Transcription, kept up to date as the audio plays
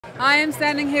I am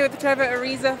standing here with Trevor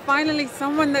Ariza, finally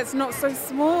someone that's not so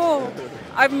small.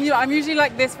 I'm usually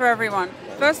like this for everyone.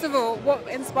 First of all, what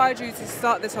inspired you to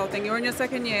start this whole thing? You're in your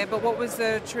second year, but what was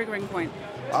the triggering point?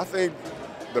 I think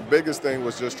the biggest thing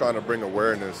was just trying to bring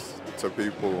awareness to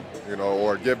people,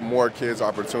 or give more kids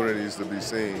opportunities to be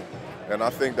seen. And I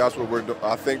think that's what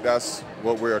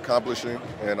we're accomplishing.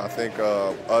 And I think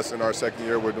us in our second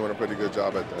year, we're doing a pretty good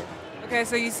job at that. Okay,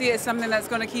 so you see it as something that's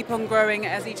going to keep on growing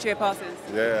as each year passes.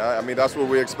 Yeah, I mean that's what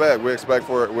we expect. We expect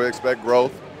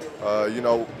growth.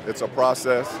 It's a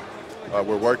process.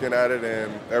 We're working at it,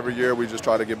 and every year we just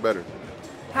try to get better.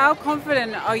 How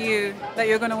confident are you that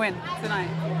you're going to win tonight?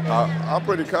 I'm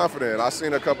pretty confident. I've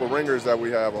seen a couple ringers that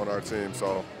we have on our team,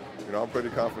 so I'm pretty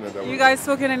confident that you guys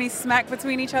talking any smack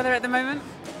between each other at the moment?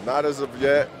 Not as of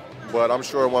yet, but I'm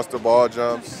sure once the ball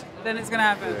jumps, then it's going to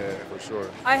happen. Yeah, for sure.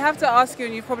 I have to ask you,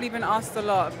 and you've probably been asked a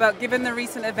lot, but given the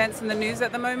recent events in the news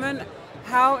at the moment,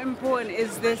 how important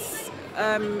is this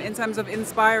in terms of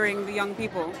inspiring the young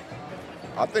people?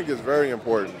 I think it's very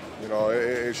important.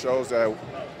 It shows that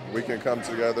we can come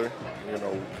together.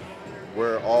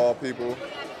 We're all people.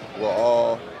 We're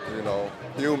all,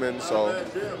 human, so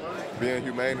being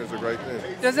humane is a great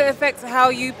thing. Does it affect how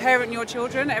you parent your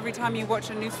children every time you watch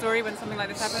a news story when something like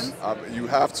this happens? You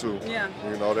have to. Yeah.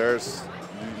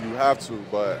 You have to,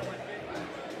 but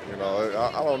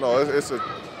I don't know. It's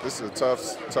a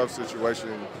tough situation,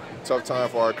 tough time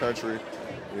for our country.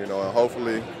 And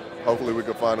hopefully we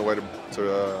can find a way to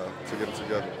get it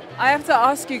together. I have to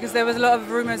ask you, because there was a lot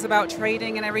of rumors about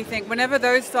trading and everything. Whenever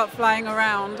those start flying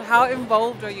around, how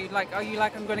involved are you? Are you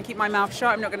like, I'm going to keep my mouth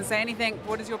shut, I'm not going to say anything?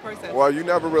 What is your process? Well, you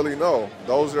never really know.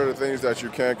 Those are the things that you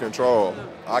can't control.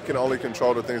 I can only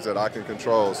control the things that I can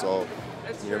control. So,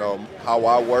 how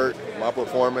I work, my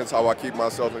performance, how I keep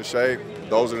myself in shape,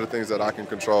 those are the things that I can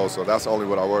control. So that's only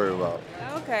what I worry about.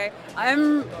 Okay.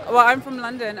 I'm from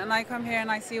London, and I come here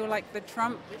and I see all like the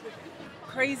Trump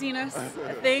craziness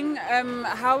thing.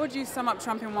 How would you sum up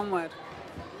Trump in one word?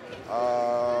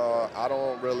 I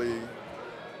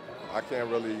can't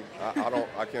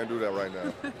do that right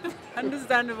now.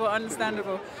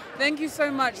 Understandable. Thank you so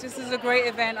much. This is a great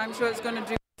event. I'm sure it's going to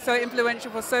do so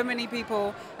influential for so many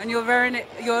people, and you're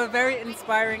a very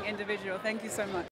inspiring individual. Thank you so much.